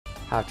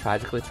How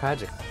tragically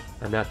tragic.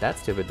 I'm not that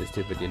stupidly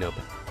stupid, you know,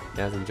 but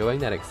I was enjoying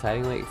that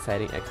excitingly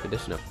exciting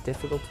expedition of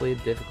difficultly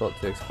difficult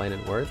to explain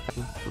in words.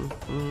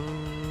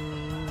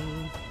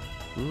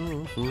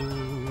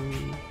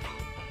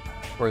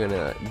 We're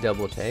gonna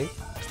double take.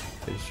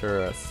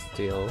 Ensure a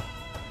steal.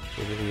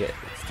 We can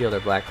steal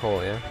their black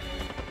hole, yeah?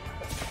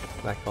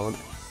 Black hole.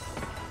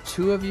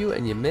 2 of you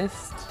and you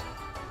missed?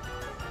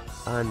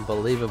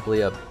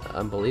 Unbelievably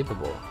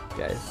unbelievable,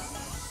 guys.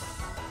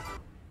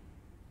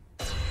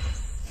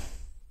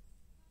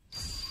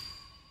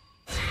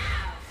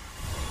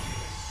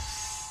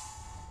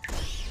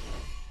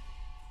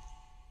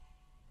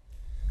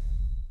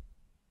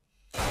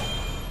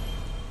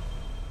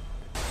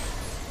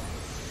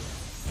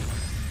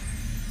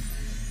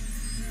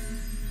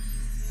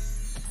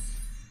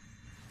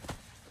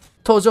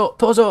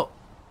 Tojo!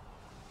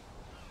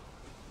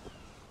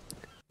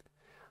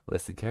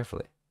 Listen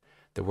carefully.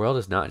 The world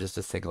is not just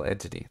a single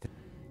entity.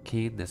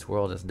 Keen, this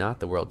world is not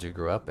the world you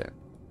grew up in.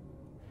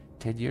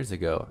 10 years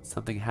ago,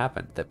 something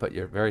happened that put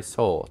your very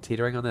soul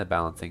teetering on the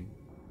balancing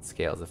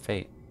scales of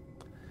fate,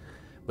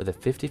 with a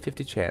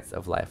 50-50 chance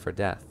of life or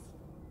death.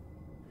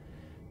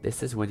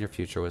 This is when your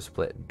future was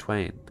split in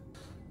twain.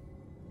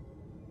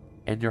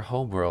 In your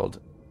home world,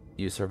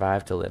 you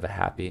survived to live a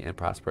happy and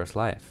prosperous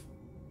life.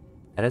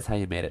 That is how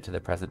you made it to the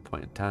present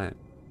point in time.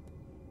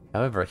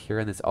 However, here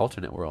in this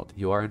alternate world,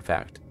 you are in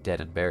fact dead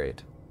and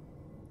buried.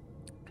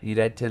 You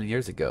died 10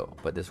 years ago,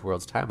 but this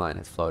world's timeline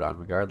has flowed on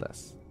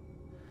regardless.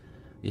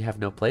 You have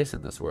no place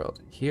in this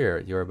world. Here,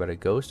 you are but a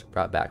ghost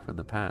brought back from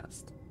the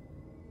past.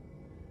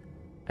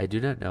 I do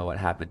not know what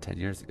happened 10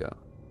 years ago,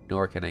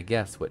 nor can I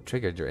guess what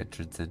triggered your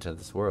entrance into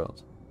this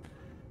world.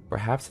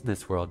 Perhaps in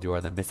this world you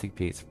are the missing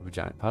piece from a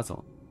giant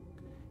puzzle.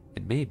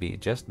 And maybe,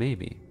 just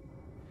maybe,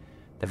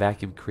 the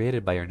vacuum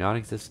created by your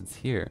non-existence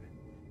here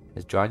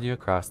has drawn you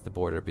across the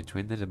border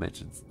between the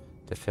dimensions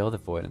to fill the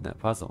void in that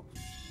puzzle.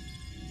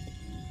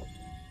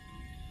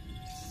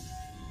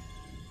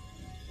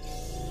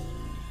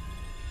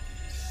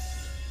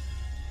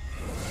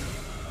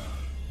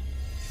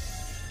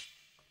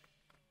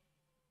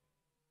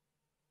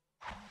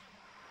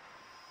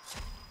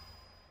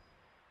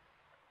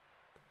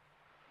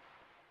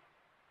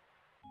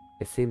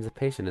 It seems the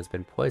patient has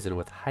been poisoned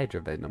with hydra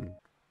venom.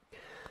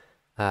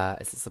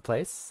 Is this the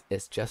place?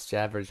 It's just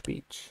your average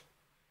beach.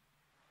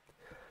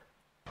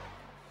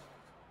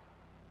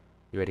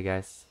 You ready,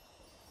 guys?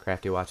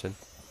 Crafty watching.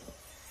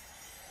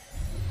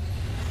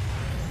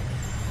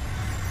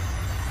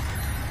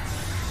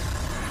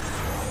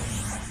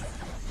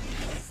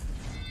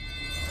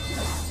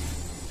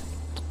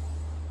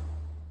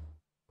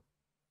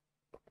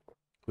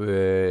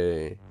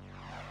 Way.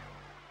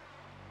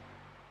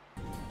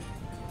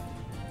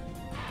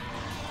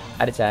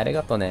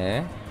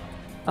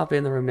 I'll be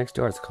in the room next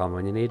door to call me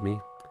when you need me.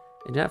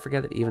 And do not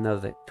forget that even though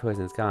the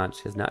poison is gone,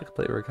 she has not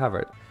completely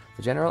recovered.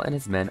 The general and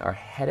his men are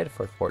headed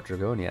for Fort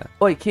Dragonia.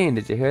 Oi, Keen,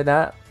 did you hear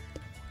that?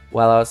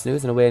 While I was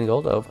snoozing away in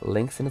Goldove,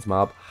 Lynx and his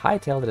mob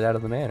hightailed it out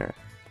of the manor.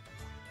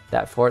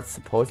 That fort's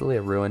supposedly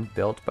a ruin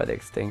built by the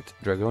extinct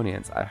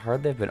Dragonians. I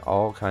heard there have been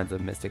all kinds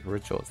of mystic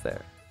rituals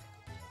there.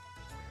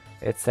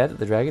 It's said that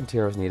the dragon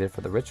tear was needed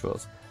for the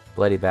rituals.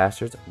 Bloody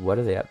bastards, what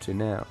are they up to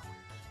now?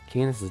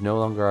 Keen, this is no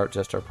longer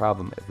just our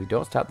problem. If we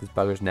don't stop these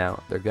buggers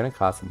now, they're gonna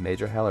cause some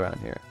major hell around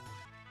here.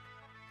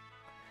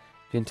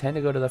 If you intend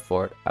to go to the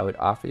fort, I would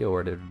offer you a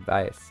word of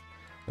advice.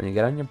 When you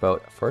get on your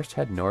boat, first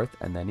head north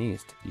and then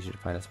east. You should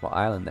find a small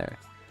island there.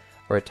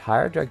 A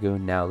retired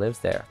dragoon now lives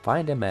there.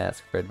 Find him and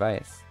ask for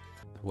advice.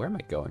 Where am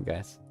I going,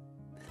 guys?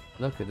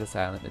 Look at this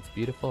island. It's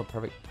beautiful and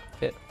perfect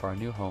fit for our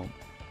new home.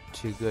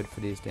 Too good for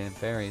these damn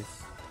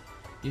fairies.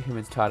 You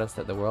humans taught us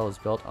that the world is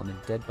built on the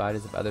dead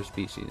bodies of other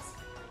species.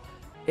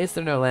 Is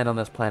there no land on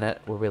this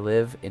planet where we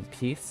live in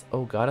peace?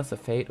 Oh, goddess of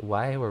fate,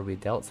 why were we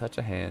dealt such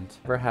a hand?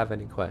 Ever have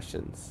any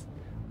questions?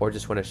 Or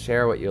just want to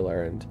share what you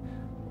learned?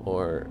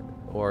 Or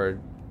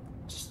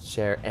just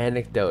share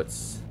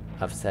anecdotes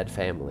of said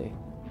family?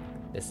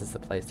 This is the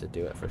place to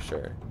do it for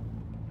sure.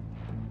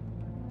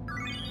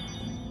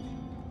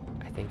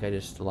 I think I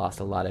just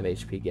lost a lot of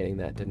HP getting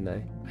that, didn't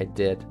I? I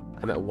did.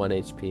 I'm at 1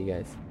 HP,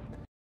 guys.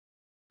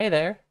 Hey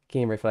there,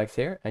 Game Reflex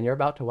here, and you're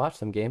about to watch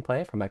some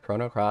gameplay from my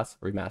Chrono Cross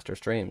Remaster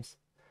streams.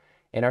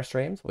 In our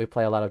streams, we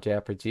play a lot of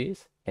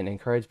JRPGs and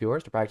encourage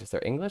viewers to practice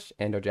their English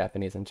and or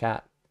Japanese in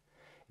chat.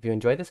 If you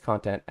enjoy this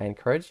content, I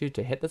encourage you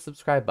to hit the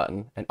subscribe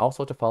button and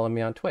also to follow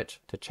me on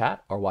Twitch to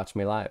chat or watch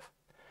me live.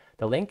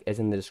 The link is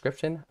in the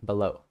description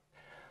below.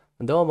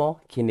 どうも、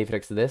キンリフレ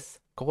ックスで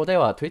す。ここで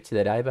は Twitch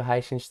でライブ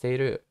配信してい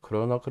るク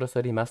ロノクロ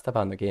スリマスター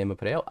版のゲーム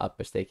プレイをアッ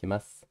プしていきま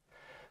す。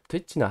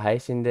Twitch の配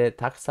信で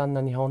たくさん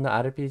の日本の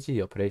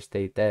RPG をプレイし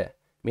ていて、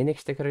見に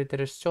来てくれてい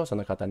る視聴者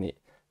の方に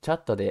チャ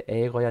ットで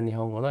英語や日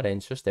本語の練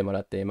習しても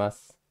らっていま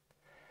す。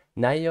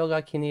内容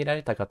が気に入ら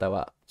れた方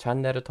はチャ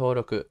ンネル登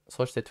録、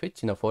そして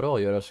Twitch のフォローを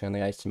よろしくお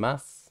願いしま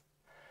す。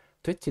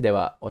Twitch で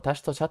は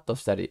私とチャット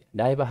したり、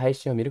ライブ配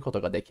信を見るこ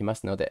とができま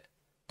すので、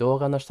動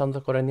画の下の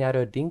ところにあ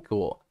るリンク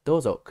をど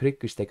うぞクリッ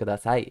クしてくだ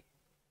さい。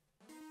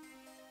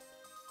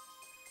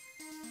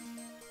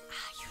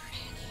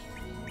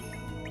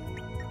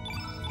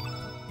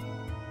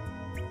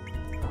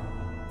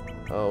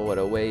Oh, what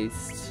a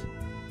waste.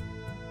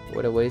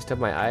 What a waste of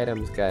my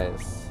items,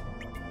 guys.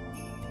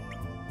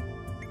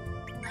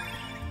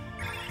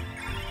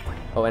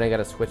 Oh, and I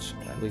gotta switch.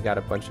 We got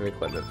a bunch of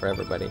equipment for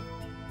everybody.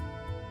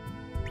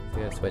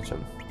 We gotta switch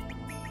them.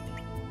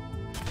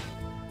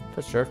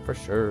 For sure, for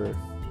sure.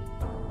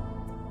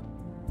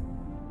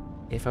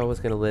 If I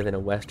was gonna live in a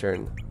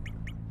Western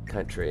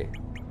country,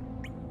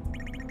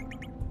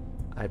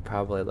 I'd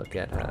probably look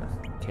at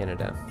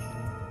Canada.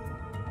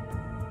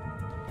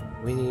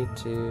 We need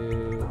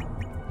to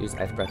use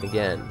Ice Breath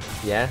again.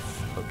 Yes?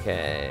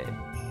 Okay.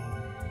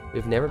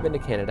 We've never been to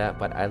Canada,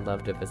 but I'd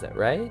love to visit,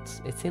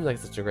 right? It seems like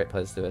such a great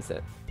place to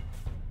visit.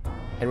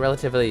 And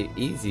relatively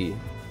easy.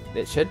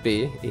 It should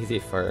be easy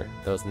for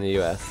those in the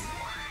US.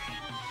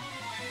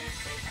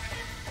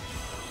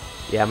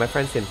 Yeah, my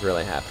friend seems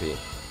really happy.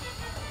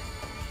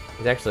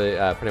 He's actually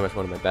pretty much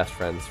one of my best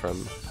friends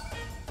from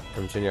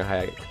junior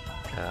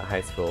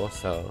high school,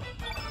 so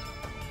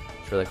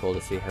it's really cool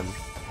to see him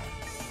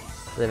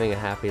living a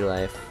happy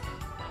life.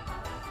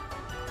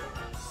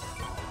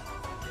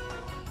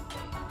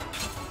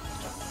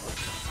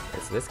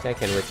 Okay, so this guy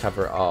can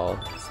recover all,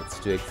 so let's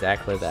do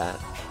exactly that.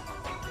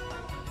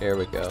 Here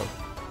we go.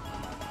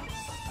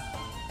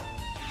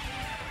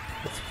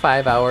 It's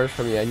 5 hours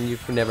from you and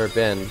you've never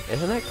been.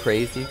 Isn't that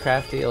crazy,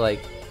 Crafty?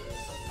 Like,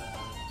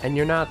 and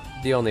you're not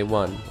the only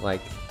one.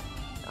 Like,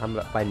 I'm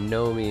by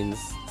no means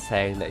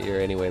saying that you're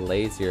anyway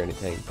lazy or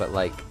anything, but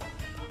like,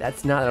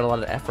 that's not a lot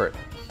of effort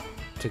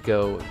to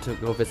go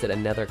visit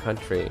another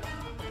country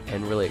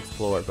and really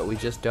explore, but we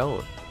just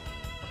don't.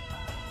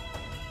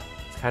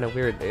 It's kind of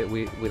weird.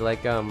 We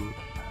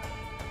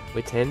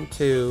tend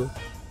to,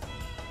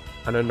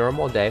 on a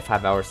normal day,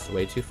 5 hours is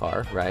way too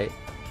far, right?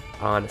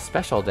 On a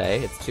special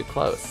day, it's too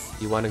close.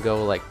 You want to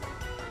go like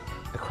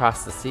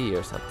across the sea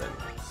or something.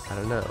 I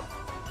don't know.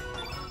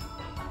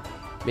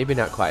 Maybe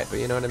not quite, but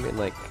you know what I mean?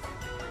 Like,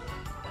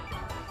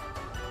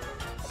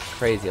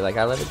 crazy. Like,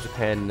 I live in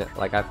Japan.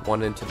 Like, I've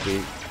wanted to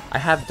be. I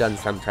have done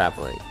some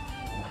traveling,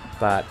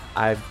 but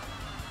I've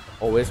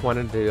always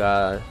wanted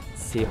to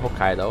see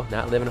Hokkaido.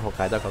 Not live in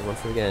Hokkaido, because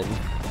once again,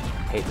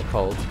 hate the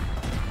cold.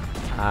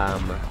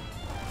 And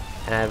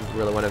I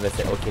really want to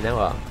visit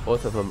Okinawa.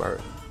 Both of them are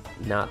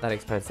not that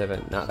expensive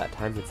and not that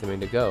time consuming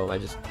to go. I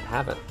just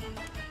haven't.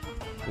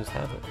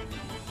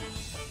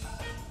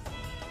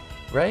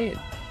 Right?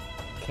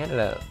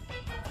 Canada.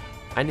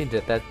 I need to,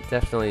 that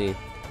definitely,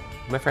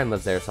 my friend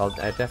lives there, so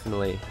I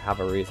definitely have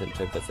a reason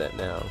to visit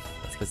now.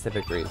 A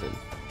specific reason.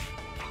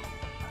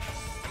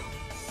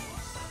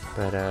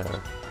 But, I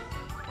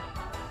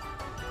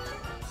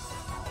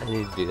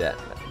need to do that.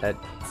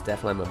 That's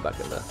definitely my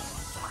bucket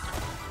list.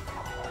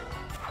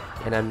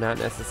 And I'm not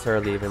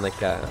necessarily even like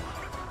a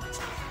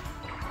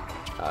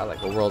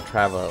world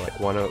traveler, like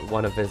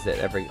want to visit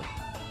every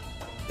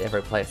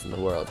place in the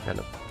world kind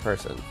of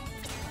person.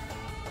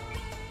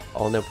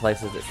 Only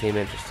places that seem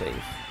interesting,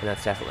 and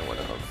that's definitely one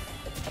of them.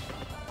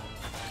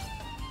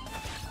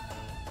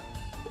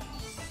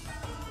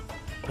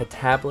 A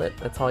tablet,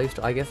 that's all you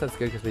I guess that's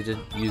good because we did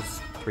use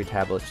 3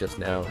 tablets just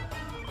now.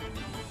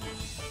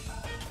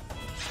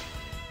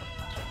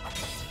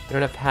 We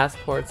don't have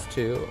passports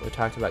too. We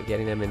talked about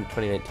getting them in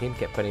 2019,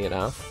 kept putting it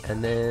off.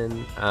 And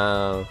then,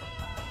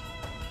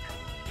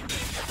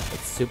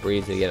 it's super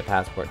easy to get a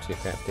passport too,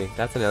 Crafty.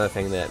 That's another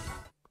thing that,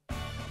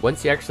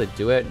 once you actually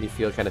do it, you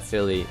feel kind of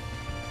silly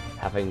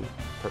having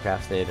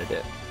procrastinated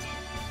it.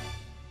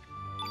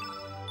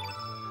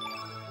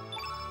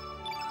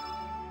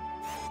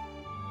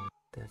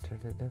 I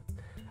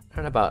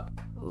don't know about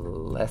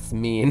less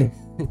mean.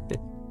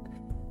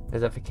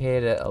 There's a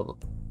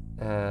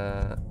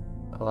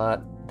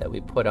lot that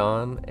we put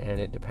on, and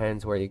it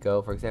depends where you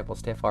go. For example,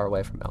 stay far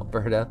away from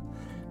Alberta,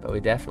 but we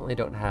definitely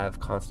don't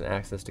have constant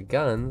access to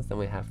guns, and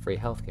we have free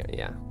healthcare.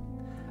 Yeah.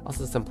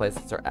 Also, some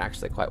places are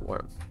actually quite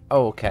warm.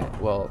 Oh, okay.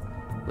 Well,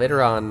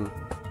 later on,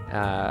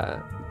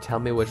 tell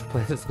me which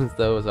places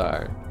those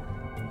are,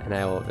 and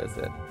I will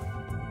visit.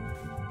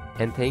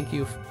 And thank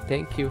you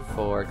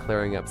for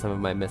clearing up some of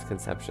my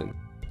misconception.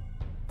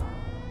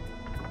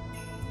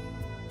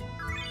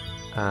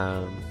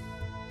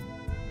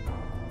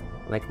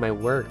 Like my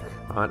work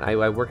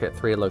I work at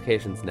 3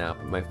 locations now,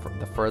 but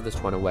the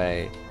furthest one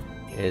away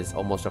is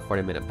almost a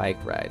 40-minute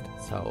bike ride,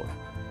 so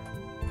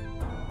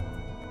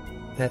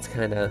that's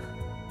kind of.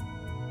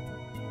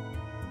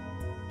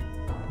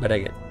 But I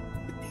get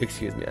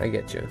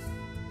you.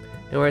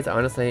 No worries,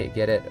 honestly, I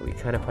get it. We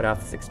kind of put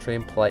off this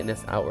extreme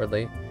politeness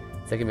outwardly,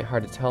 so it can be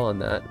hard to tell on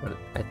that.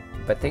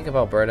 But think of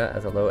Alberta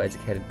as a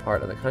low-educated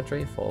part of the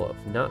country full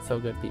of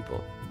not-so-good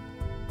people.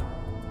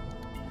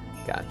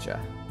 Gotcha.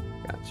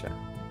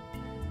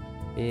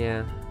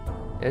 Yeah,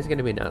 there's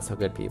gonna be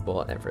not-so-good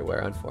people everywhere,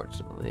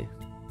 unfortunately.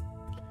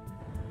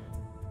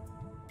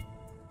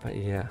 But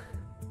yeah.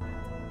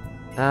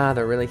 Ah,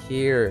 they're really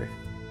here.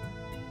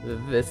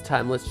 This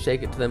time, let's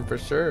shake it to them for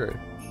sure.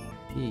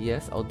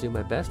 Yes, I'll do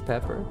my best,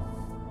 Pepper.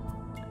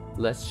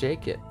 Let's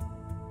shake it.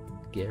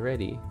 Get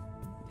ready.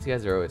 These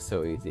guys are always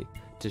so easy.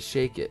 To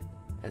shake it,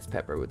 as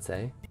Pepper would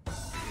say.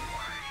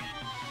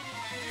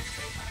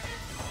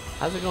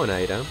 How's it going,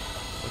 Aida?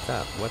 What's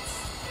up?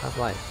 How's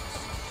life?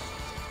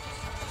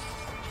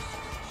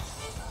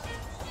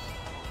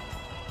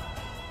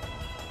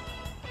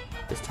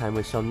 This time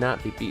we shall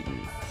not be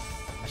beaten.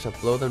 I shall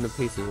blow them to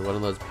pieces with one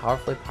of those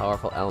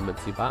powerful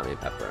elements you bought me,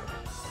 Pepper.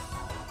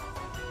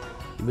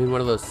 You mean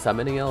one of those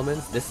summoning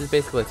elements? This is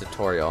basically a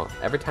tutorial.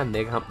 Every time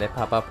they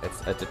pop up,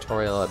 it's a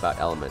tutorial about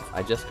elements.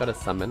 I just got to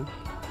summon,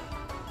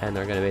 and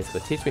they're going to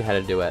basically teach me how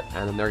to do it,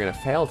 and then they're going to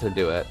fail to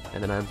do it,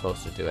 and then I'm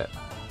supposed to do it.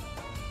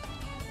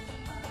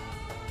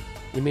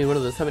 You mean one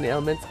of those summoning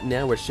elements?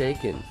 Now we're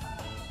shaken.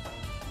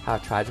 How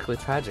tragically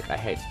tragic. I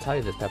hate to tell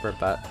you this, Pepper,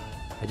 but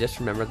I just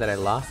remembered that I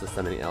lost the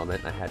summoning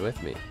element I had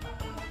with me.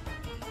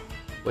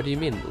 What do you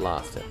mean,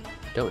 lost it?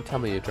 Don't tell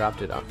me you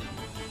dropped it off.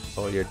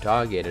 Or your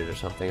dog ate it or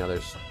something,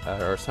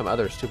 or some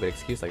other stupid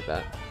excuse like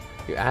that.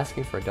 You're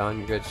asking for a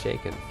darn good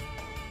shaken.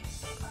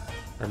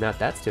 I'm not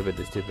that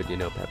stupidly stupid, you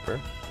know,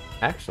 Pepper.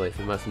 Actually, if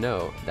you must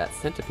know, that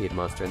centipede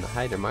monster in the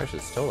Hyder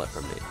Marshes stole it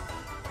from me.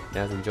 And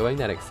I was enjoying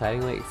that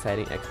exciting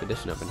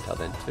expedition up until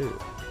then, too.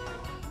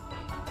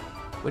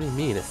 What do you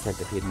mean, a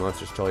centipede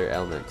monster stole your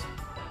element?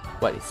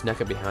 What, he snuck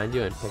it behind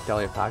you and picked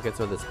all your pockets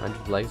with his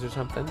 100 legs or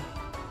something?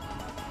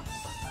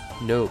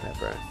 No,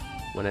 Pepper.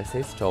 When I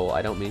say stole,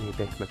 I don't mean he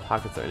picked my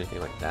pockets or anything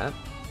like that.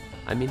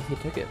 I mean he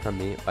took it from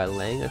me by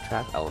laying a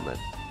trap element,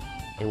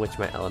 in which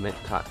my element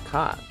got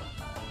caught.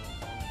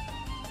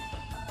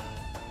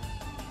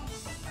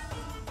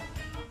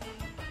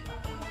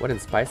 What in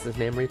Spice's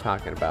name are you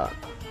talking about?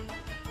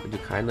 Would you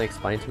kindly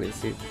explain to me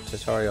this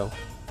tutorial?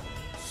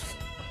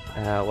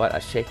 What a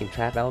shaking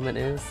trap element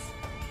is?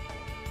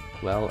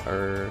 Well,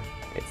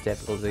 it's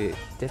difficult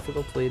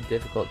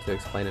to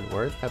explain in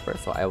words, Pepper,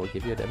 so I will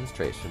give you a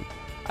demonstration.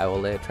 I will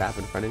lay a trap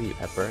in front of you,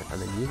 Pepper,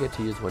 and then you get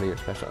to use one of your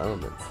special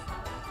elements.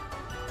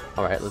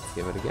 Alright, let's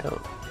give it a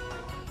go.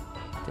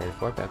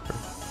 10-4, Pepper.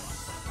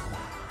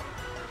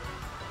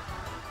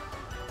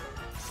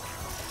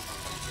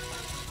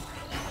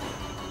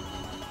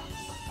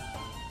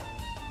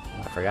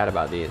 I forgot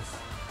about these.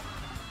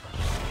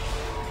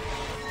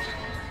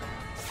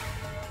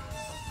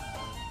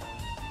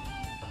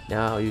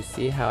 Now, you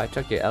see how I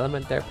took your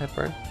element there,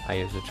 Pepper? I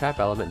used a trap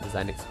element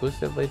designed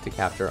exclusively to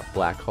capture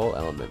black hole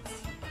elements.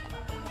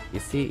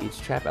 You see,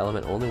 each trap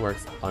element only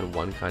works on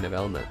one kind of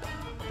element.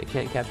 They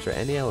can't capture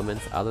any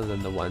elements other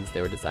than the ones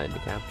they were designed to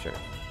capture.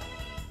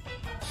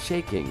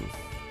 Shaking.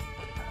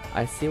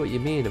 I see what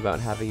you mean about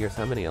having your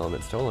summoning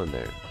element stolen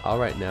there.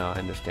 Alright, now I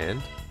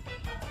understand.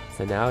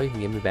 So now you can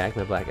give me back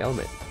my black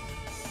element.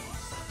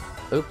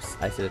 Oops,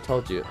 I should have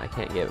told you, I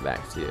can't give it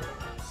back to you.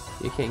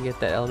 You can't get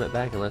that element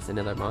back unless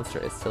another monster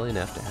is silly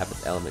enough to have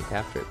its element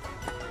captured.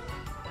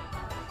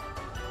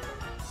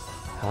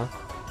 Huh?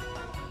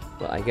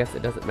 Well, I guess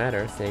it doesn't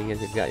matter, seeing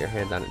as you've got your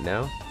hands on it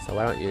now, so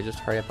why don't you just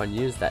hurry up and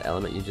use that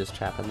element you just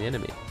trapped on the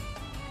enemy?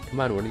 Come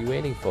on, what are you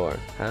waiting for,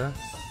 huh?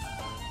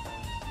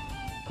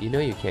 You know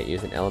you can't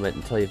use an element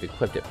until you've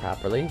equipped it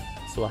properly,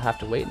 so we'll have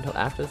to wait until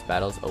after this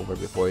battle's over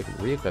before you can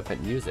re-equip it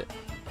and use it.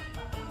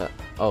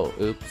 Oh,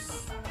 oops.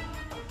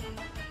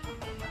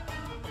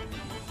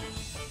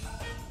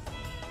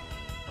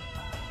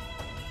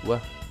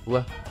 What?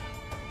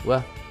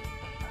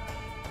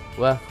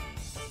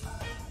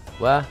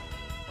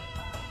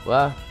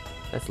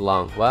 That's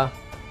long. What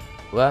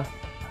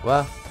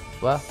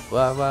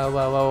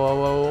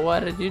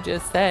did you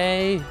just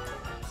say?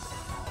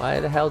 Why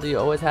the hell do you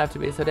always have to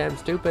be so damn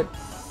stupid?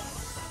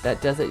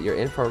 That does it, you're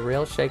in for a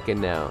real shaking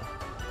now.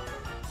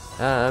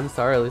 I'm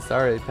sorry,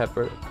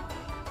 Pepper.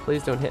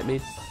 Please don't hit me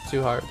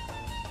too hard.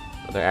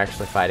 Oh, they're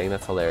actually fighting,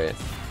 that's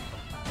hilarious.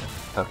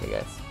 Okay,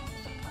 guys.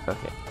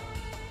 Okay.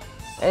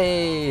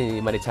 Hey,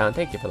 Mari-chan,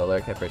 thank you for the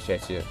lurk, I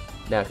appreciate you.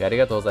 なんかあり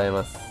がとうござい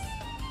ます。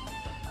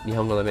日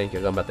本語の勉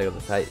強頑張ってく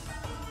ださい。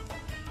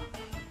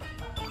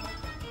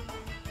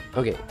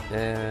Okay,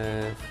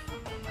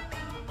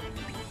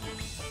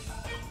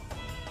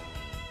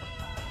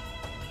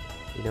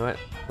 you know what?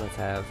 Let's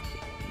have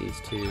these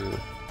two.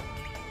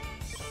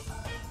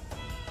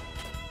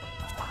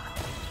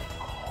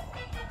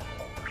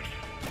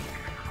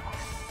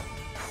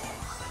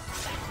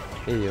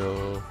 Hey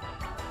yo.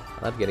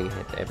 I love getting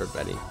hit to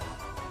everybody.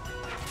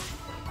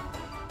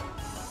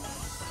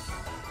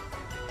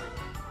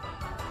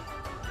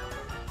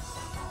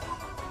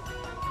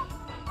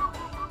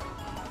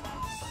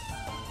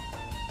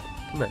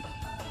 Come on.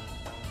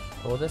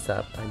 Pull this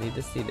up. I need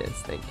to see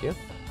this. Thank you.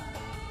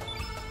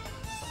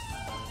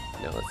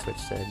 Now let's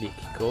switch to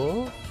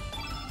Rikiko.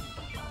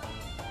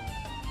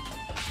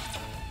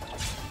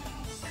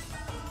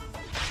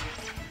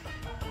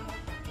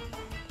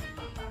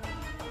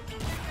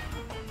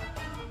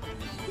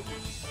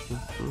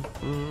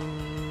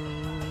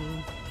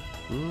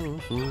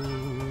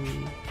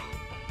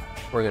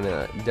 We're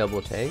gonna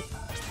double take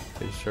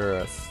to ensure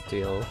a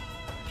steal.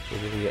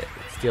 Maybe we can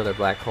steal their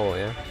black hole,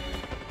 yeah?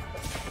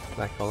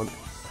 Black hole.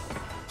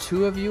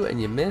 Two of you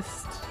and you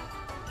missed?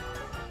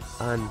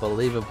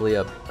 Unbelievably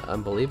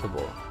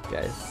unbelievable,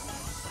 guys.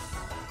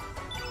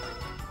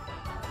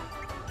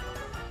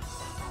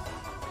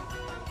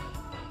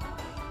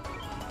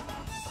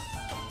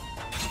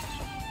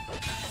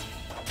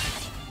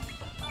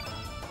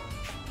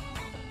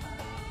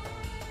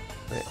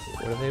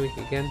 What are they weak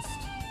against?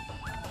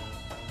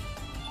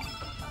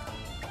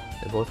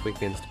 They're both weak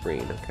against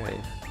green, okay.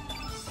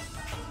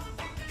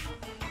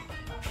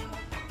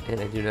 And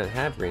I do not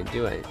have green,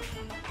 do I?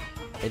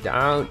 I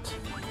don't!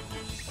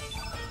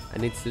 I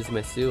need to use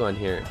my Sue on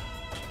here.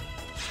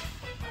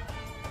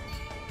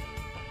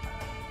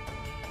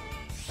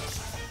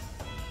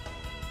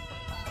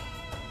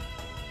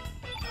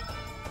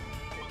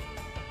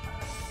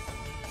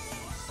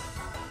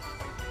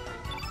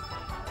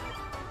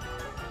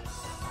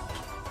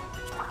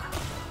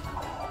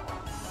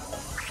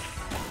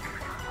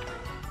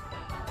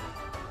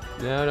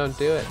 No, don't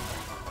do it.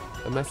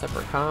 Don't mess up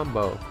her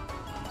combo.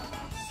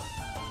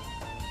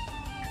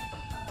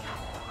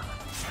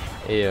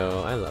 Ew,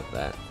 I love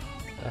that.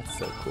 That's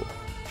so cool.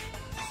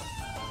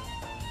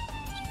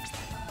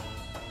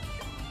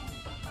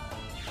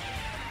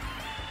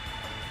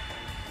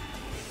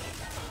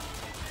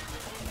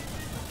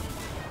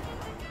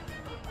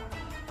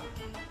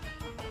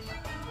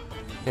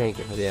 Thank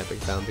you for the epic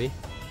zombie.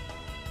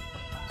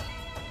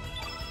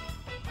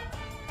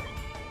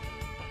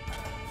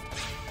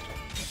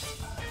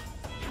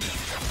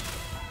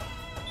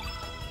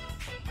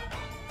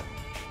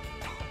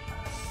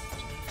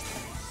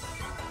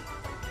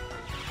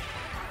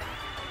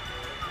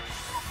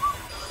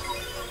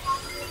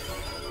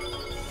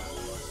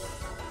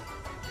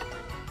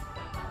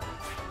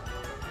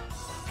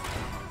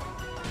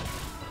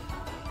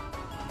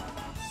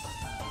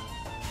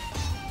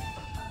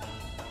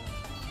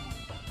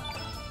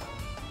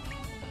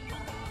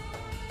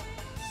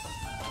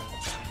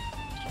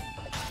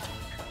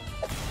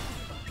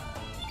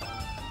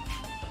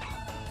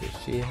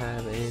 Does she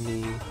have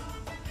any...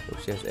 Oh,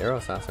 she has arrow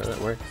saucer,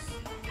 that works.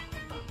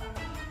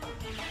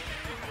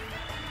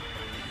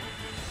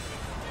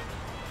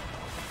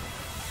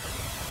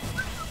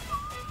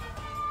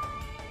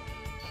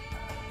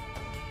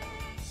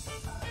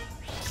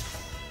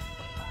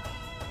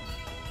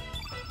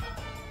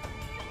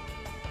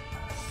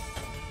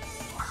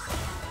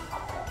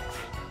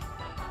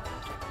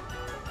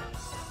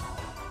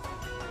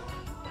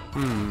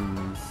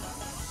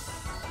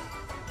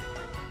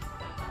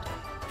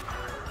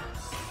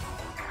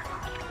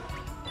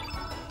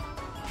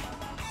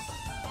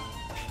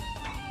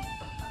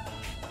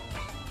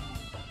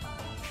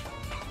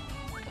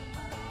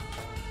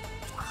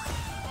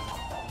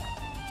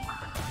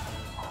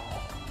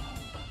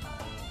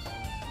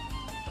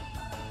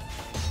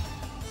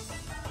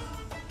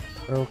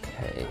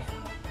 Okay.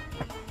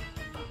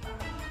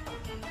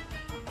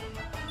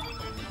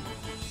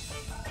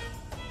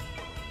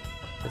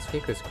 This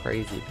week was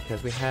crazy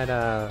because we had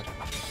a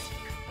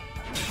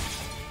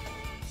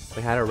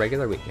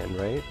regular weekend,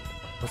 right?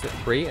 Was it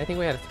 3? I think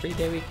we had a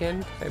 3-day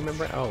weekend, if I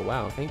remember. Oh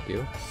wow, thank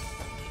you.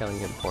 Killing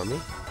him for me.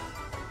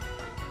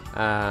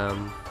 We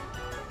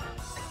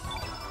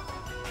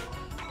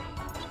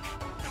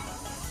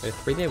had a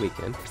 3-day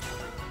weekend.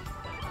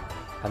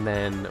 And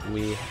then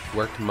we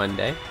worked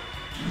Monday.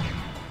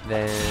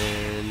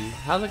 Then,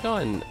 how's it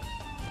going?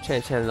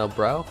 Chan little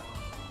bro.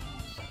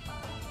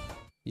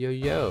 Yo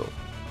yo.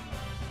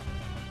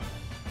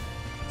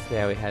 So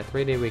yeah, we had a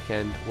 3-day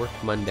weekend.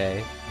 Worked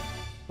Monday.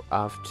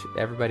 Off to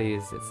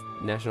everybody's. It's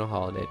national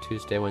holiday.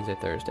 Tuesday, Wednesday,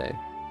 Thursday.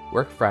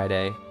 Worked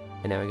Friday,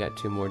 and now we got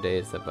 2 more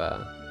days of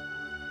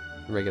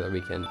regular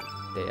weekend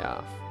day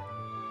off.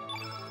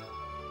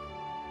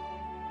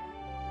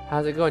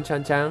 How's it going,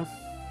 Chan Chan?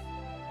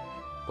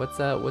 What's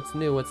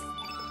new?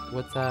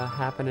 What's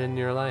happening in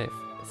your life?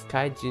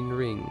 Sky Jin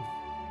Ring.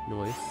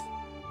 Noise.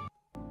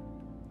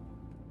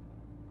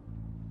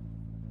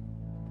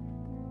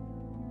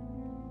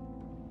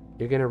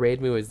 You're gonna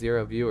raid me with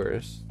 0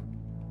 viewers.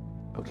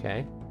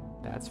 Okay.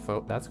 That's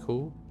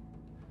cool.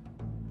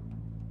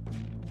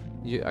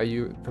 Are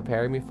you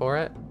preparing me for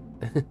it?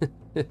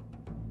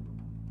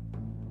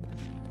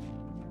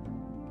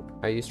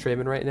 Are you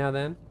streaming right now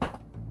then?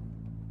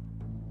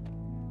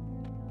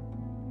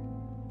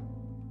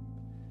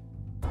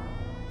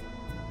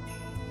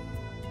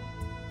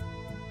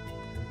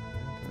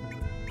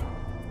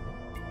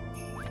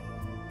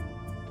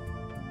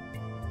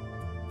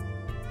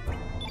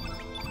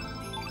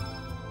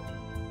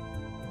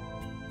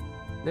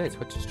 Nice,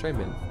 what you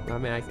streaming? I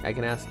mean, I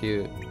can ask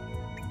you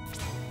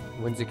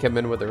once you come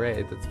in with a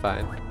raid, that's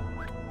fine.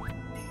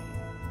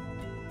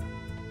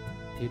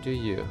 You do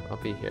you, I'll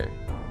be here.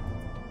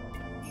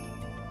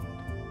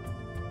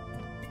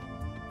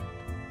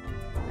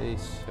 Hey,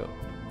 sure.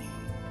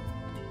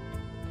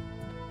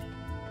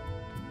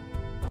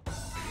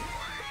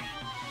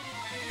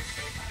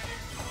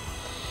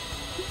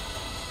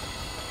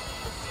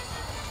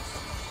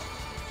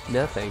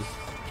 Nothing.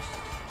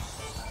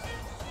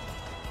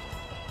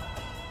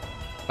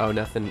 Oh,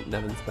 nothing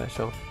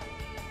special.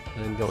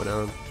 Nothing going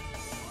on.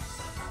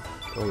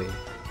 Oh wait.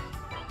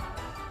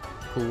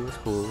 Cool, it's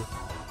cool.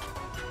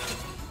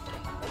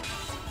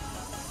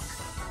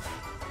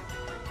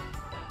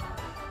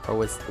 Or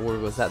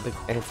was that the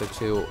answer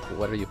to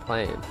what are you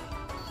playing?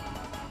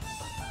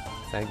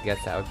 I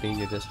guess that would mean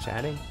you're just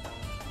chatting.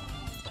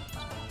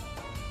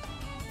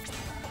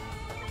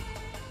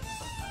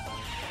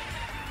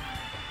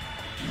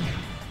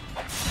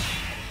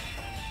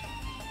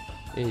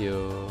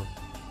 Eyo.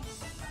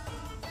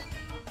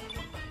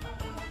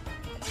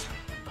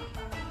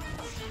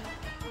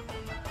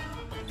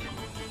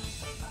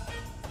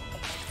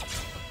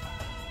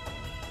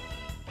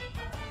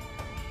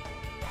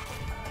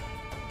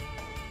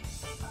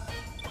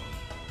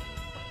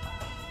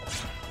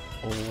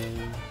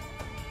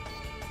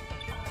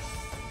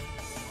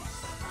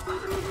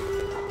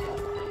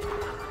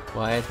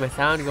 Why is my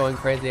sound going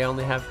crazy? I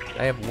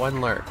have one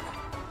lurk.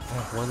 I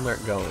have one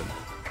lurk going.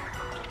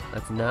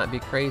 Let's not be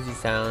crazy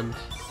sound.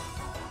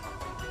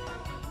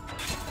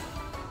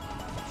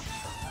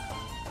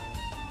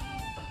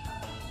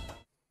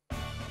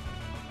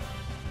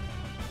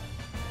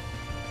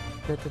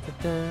 Da, da, da,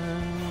 da.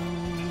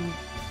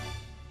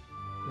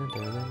 Da,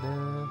 da, da,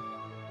 da.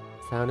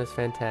 Sound is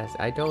fantastic.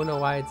 I don't know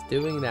why it's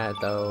doing that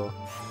though.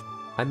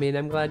 I mean,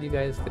 I'm glad you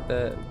guys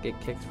get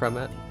kicks from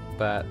it,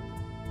 but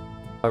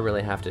I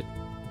really have to,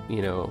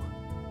 you know,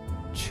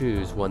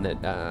 choose one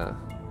that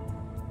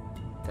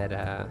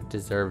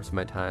deserves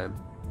my time.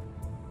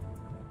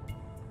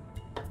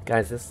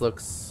 Guys, this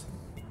looks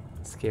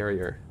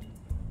scarier.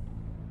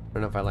 I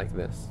don't know if I like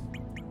this.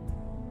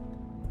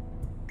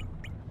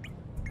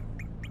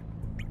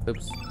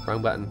 Oops,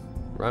 wrong button.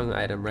 Wrong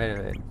item, right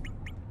item.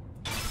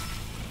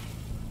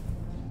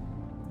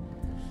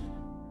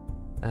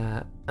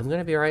 I'm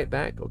gonna be right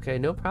back. Okay,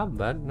 no problem,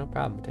 bud. No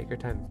problem. Take your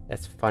time.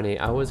 That's funny.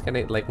 I was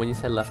gonna, like, when you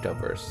said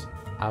leftovers,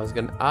 I was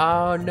gonna,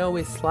 oh no,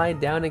 we slide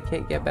down and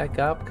can't get back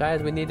up.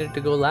 Guys, we needed to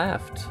go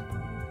left.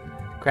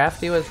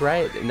 Crafty was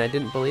right, and I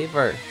didn't believe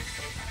her.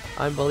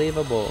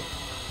 Unbelievable.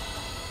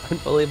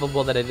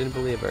 Unbelievable that I didn't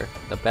believe her.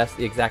 The best,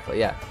 exactly,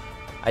 yeah.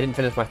 I didn't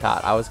finish my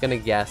thought. I was gonna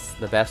guess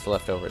the best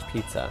leftovers,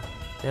 pizza.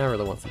 Now I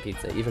really want some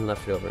pizza, even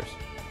leftovers.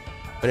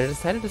 When I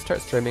decided to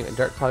start streaming,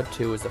 Dark Cloud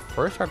 2 was the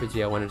first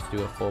RPG I wanted to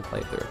do a full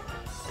playthrough.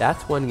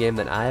 That's one game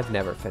that I have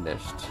never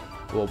finished.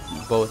 Well,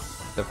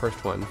 both the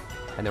first one.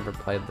 I never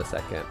played the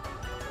second.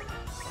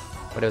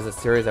 But it was a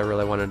series I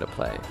really wanted to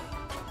play.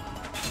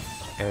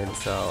 And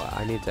so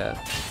I need to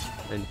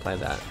play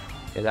that.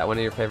 Is that one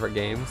of your favorite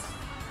games?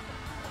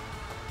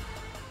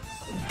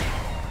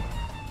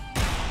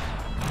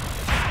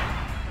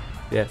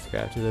 Yes,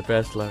 Scratchy, the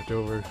best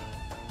leftovers.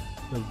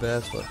 The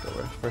best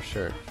leftovers, for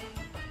sure.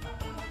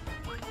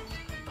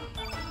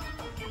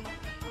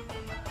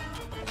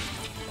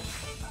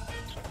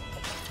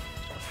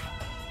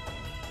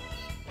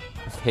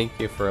 Thank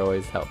you for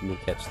always helping me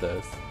catch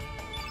those.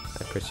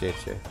 I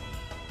appreciate you.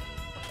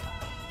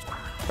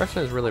 First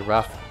one is really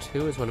rough.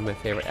 2 is one of my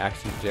favorite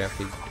action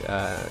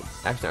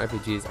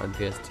RPGs on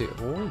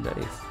PS2. Oh,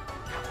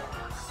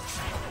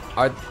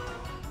 nice.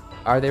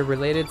 Are they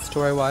related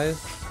story-wise?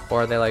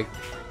 Or are they like,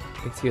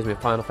 excuse me,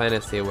 Final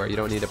Fantasy, where you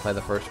don't need to play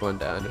the first one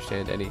to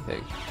understand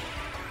anything?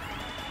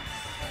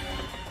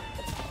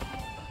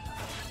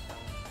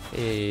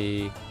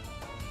 Hey.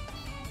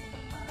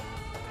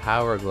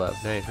 Power glove,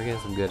 nice. We're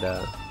getting some good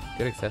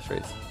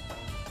accessories.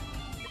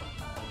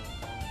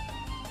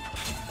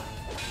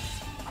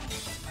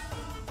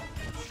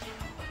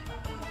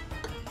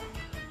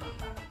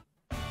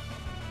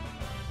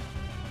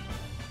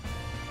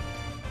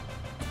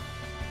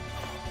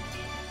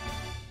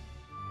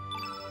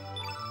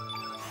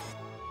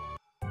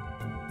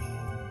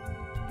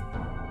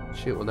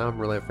 Shoot, well now I'm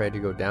really afraid to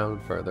go down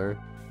further.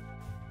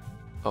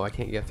 Oh, I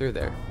can't get through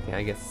there. Okay,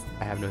 I guess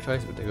I have no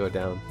choice but to go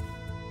down.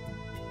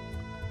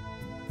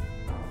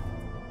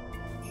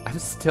 I'm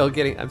still,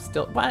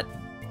 what?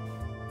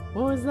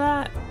 What was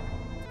that?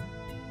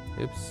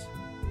 Oops.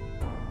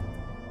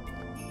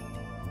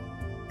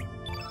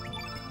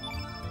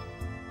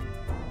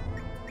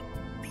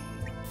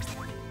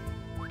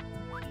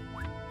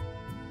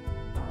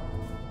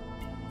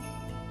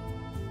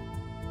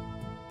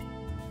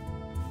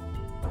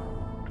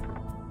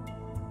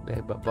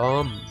 Big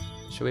bomb.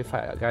 Should we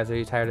fight? Guys, are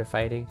you tired of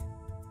fighting?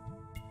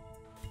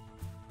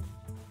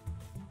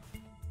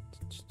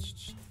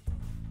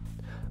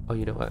 Oh,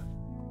 you know what?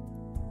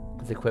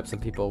 Let's equip some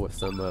people with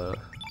some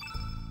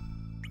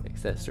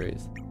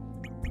accessories.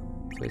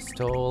 So we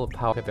stole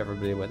power, equip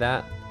everybody with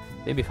that.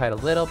 Maybe fight a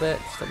little bit,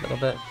 just a little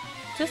bit,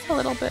 just a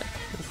little bit,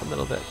 just a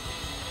little bit.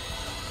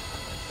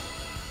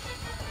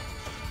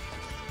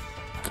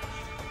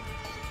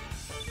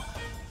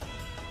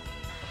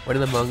 One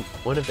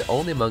of the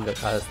only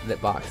mangakas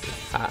that boxes.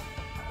 Ah.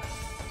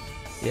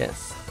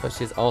 Yes,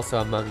 Toshi's also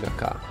a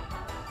mangaka.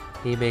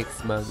 He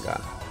makes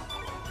manga.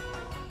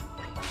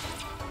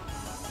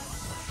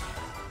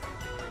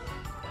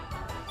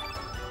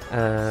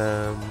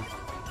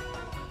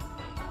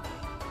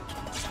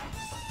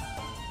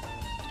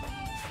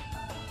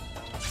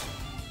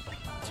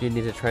 Do you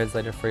need a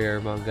translator for your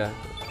manga,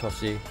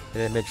 Toshi?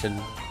 Did I mention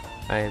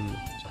I'm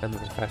a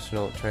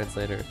professional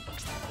translator?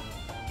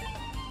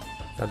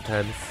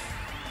 Sometimes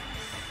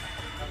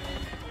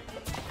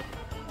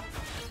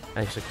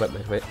I should quit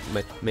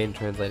my main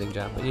translating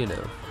job, but you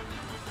know.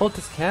 Hold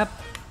this cap.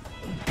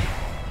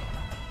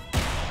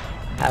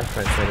 Have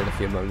translated a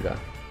few manga.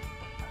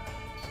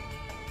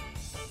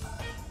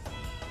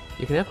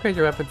 You can upgrade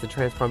your weapons and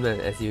transform them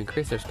as you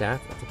increase their stats.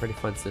 That's a pretty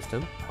fun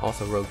system.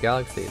 Also, Rogue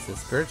Galaxy is a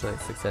spiritual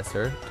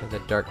successor to the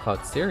Dark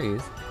Cloud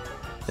series.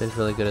 It is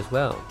really good as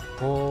well.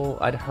 Oh,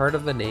 I'd heard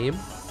of the name.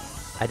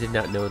 I did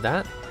not know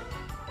that.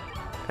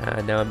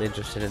 Now I'm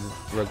interested in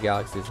Rogue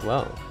Galaxy as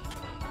well.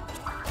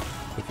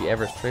 If you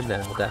ever stream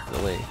that, I'll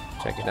definitely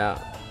check it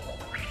out.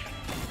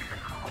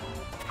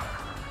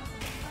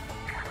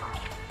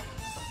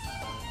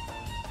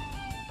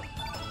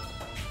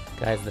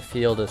 Guys, the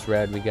field is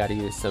red. We gotta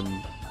use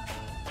some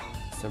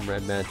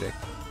red magic.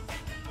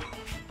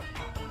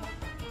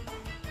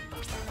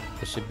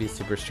 This should be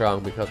super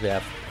strong because we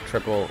have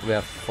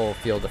full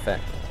field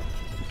effect.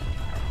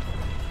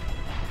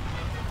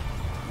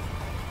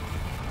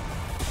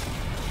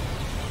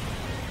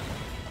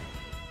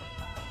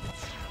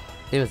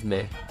 It was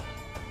me.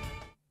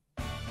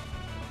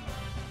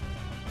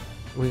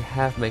 We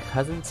have my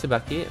cousin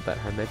Tsubaki, but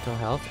her mental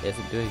health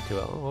isn't doing too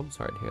well. Oh, I'm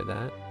sorry to hear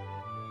that.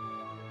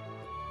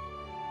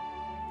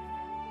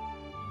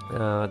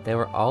 They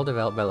were all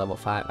developed by level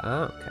 5.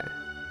 Oh, okay.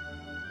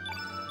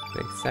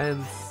 Makes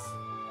sense.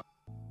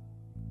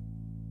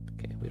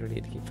 Okay, we don't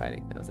need to keep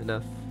fighting. That was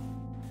enough.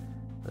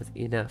 That was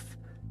enough.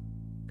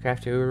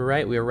 Crafty, we were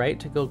right. We were right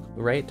to go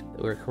right.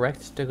 We were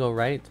correct to go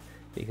right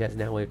because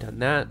now we've done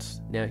that.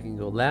 Now we can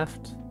go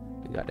left.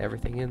 We got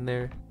everything in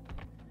there.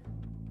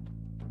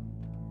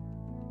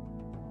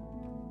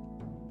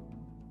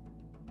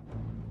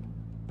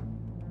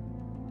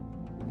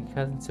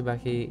 Cousin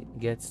Tsubaki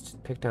gets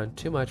picked on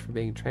too much for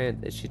being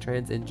trans. Is she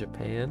trans in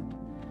Japan?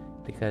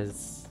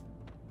 Because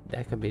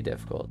that can be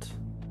difficult.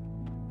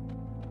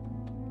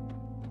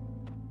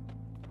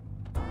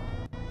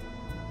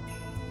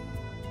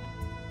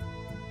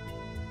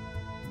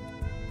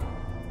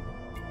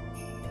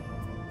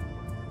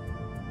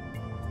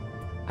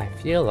 I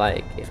feel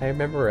like, if I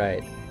remember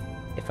right,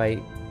 if I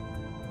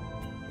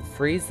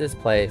freeze this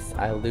place,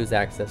 I'll lose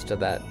access to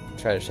that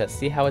treasure chest.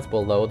 See how it's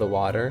below the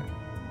water?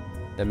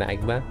 The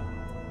magma.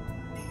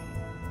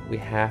 We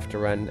have to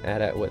run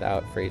at it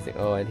without freezing.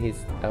 Oh, and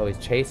he's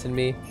chasing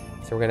me.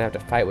 So we're gonna have to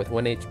fight with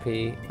 1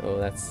 HP. Oh,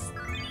 that's...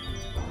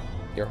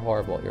 You're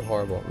horrible. You're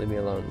horrible. Leave me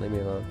alone. Leave me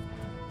alone.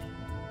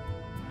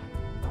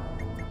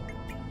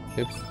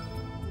 Oops.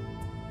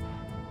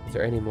 Is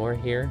there any more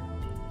here?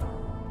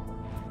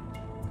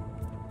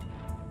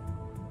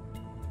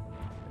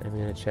 I'm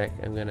gonna check.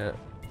 I'm gonna...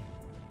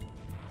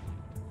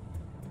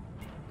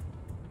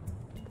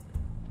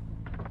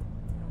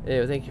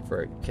 Ew, thank you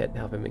for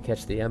helping me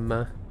catch the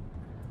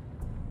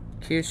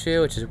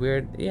Kyushu, which is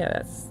weird. Yeah,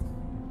 that's...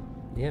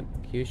 Yep,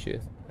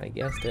 Kyushu. I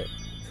guessed it.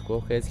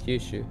 Fukuoka is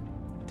Kyushu.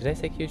 Did I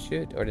say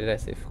Kyushu, or did I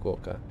say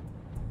Fukuoka?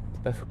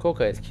 But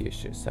Fukuoka is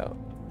Kyushu, so...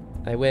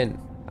 I win.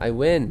 I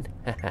win!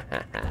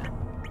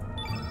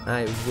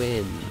 I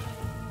win.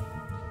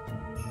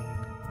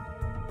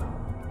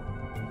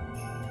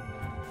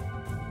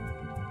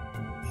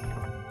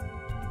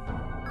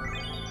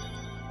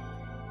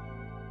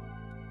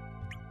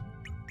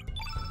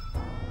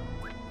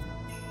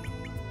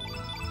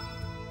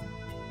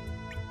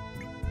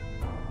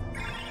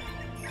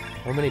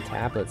 How many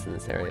tablets in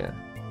this area?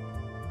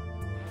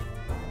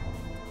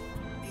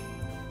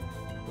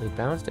 We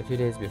bounced a few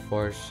days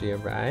before she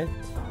arrived.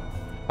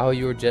 Oh,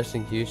 you were just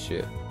in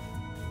Kyushu.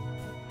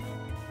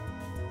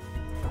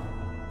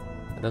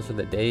 Those were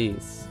the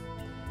days.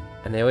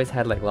 And they always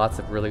had like lots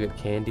of really good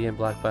candy in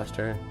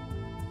Blockbuster.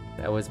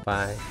 That was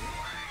by...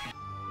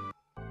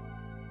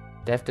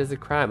 Theft is a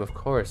crime, of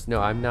course. No,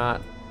 I'm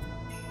not...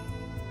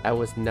 I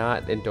was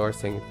not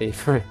endorsing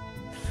thievery.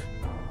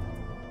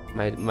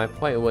 My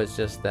point was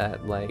just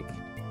that, like...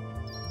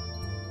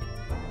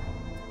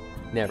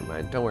 Never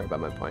mind, don't worry about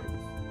my point.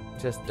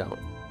 Just don't.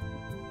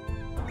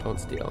 Don't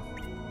steal.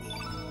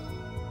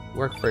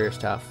 Work for your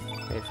stuff.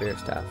 Pay for your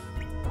stuff.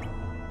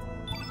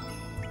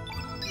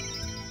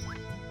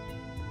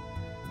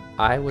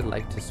 I would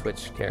like to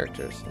switch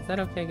characters. Is that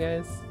okay,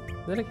 guys?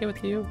 Is that okay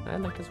with you?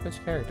 I'd like to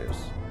switch characters.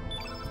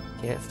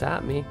 Can't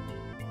stop me.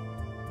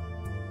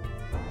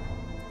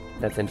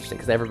 That's interesting,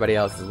 because everybody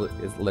else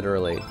is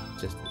literally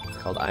just...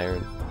 called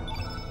Iron.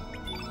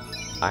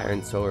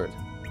 Iron Sword.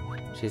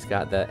 She's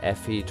got the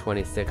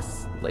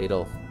FE26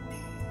 ladle.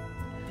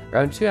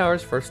 Around 2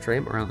 hours first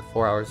stream, around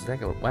 4 hours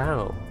second.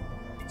 Wow.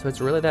 So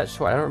it's really that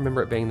short. I don't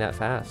remember it being that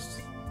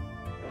fast.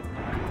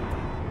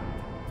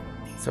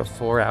 So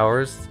 4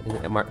 hours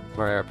in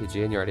Mario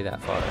RPG and you're already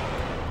that far.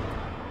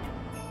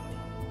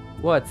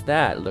 What's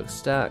that? It looks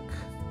stuck.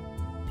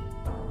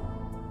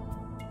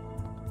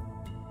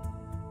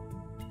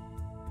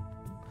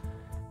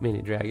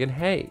 Mini Dragon.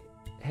 Hey.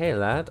 Hey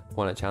lad,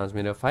 wanna challenge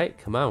me to a fight?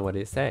 Come on, what do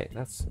you say?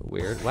 That's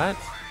weird. What?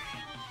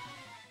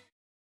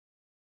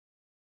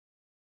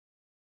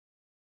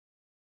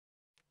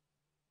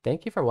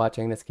 Thank you for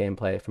watching this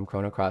gameplay from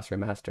Chrono Cross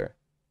Remaster.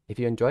 If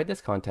you enjoyed this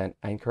content,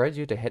 I encourage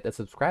you to hit the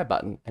subscribe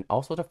button and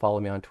also to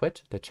follow me on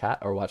Twitch to chat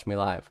or watch me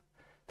live.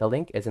 The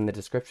link is in the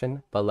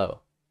description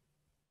below.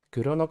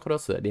 クロノクロ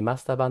スリマ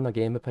スター版の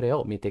ゲームプレイ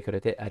を見てく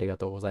れてありが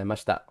とうございま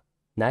した。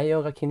内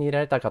容が気に入ら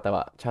れた方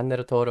はチャンネ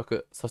ル登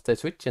録、そして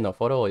Twitch の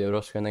フォローをよ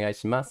ろしくお願い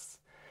しま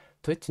す。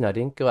Twitch の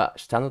リンクは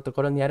下のと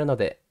ころにあるの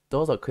で、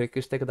どうぞクリッ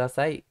クしてくだ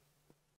さい。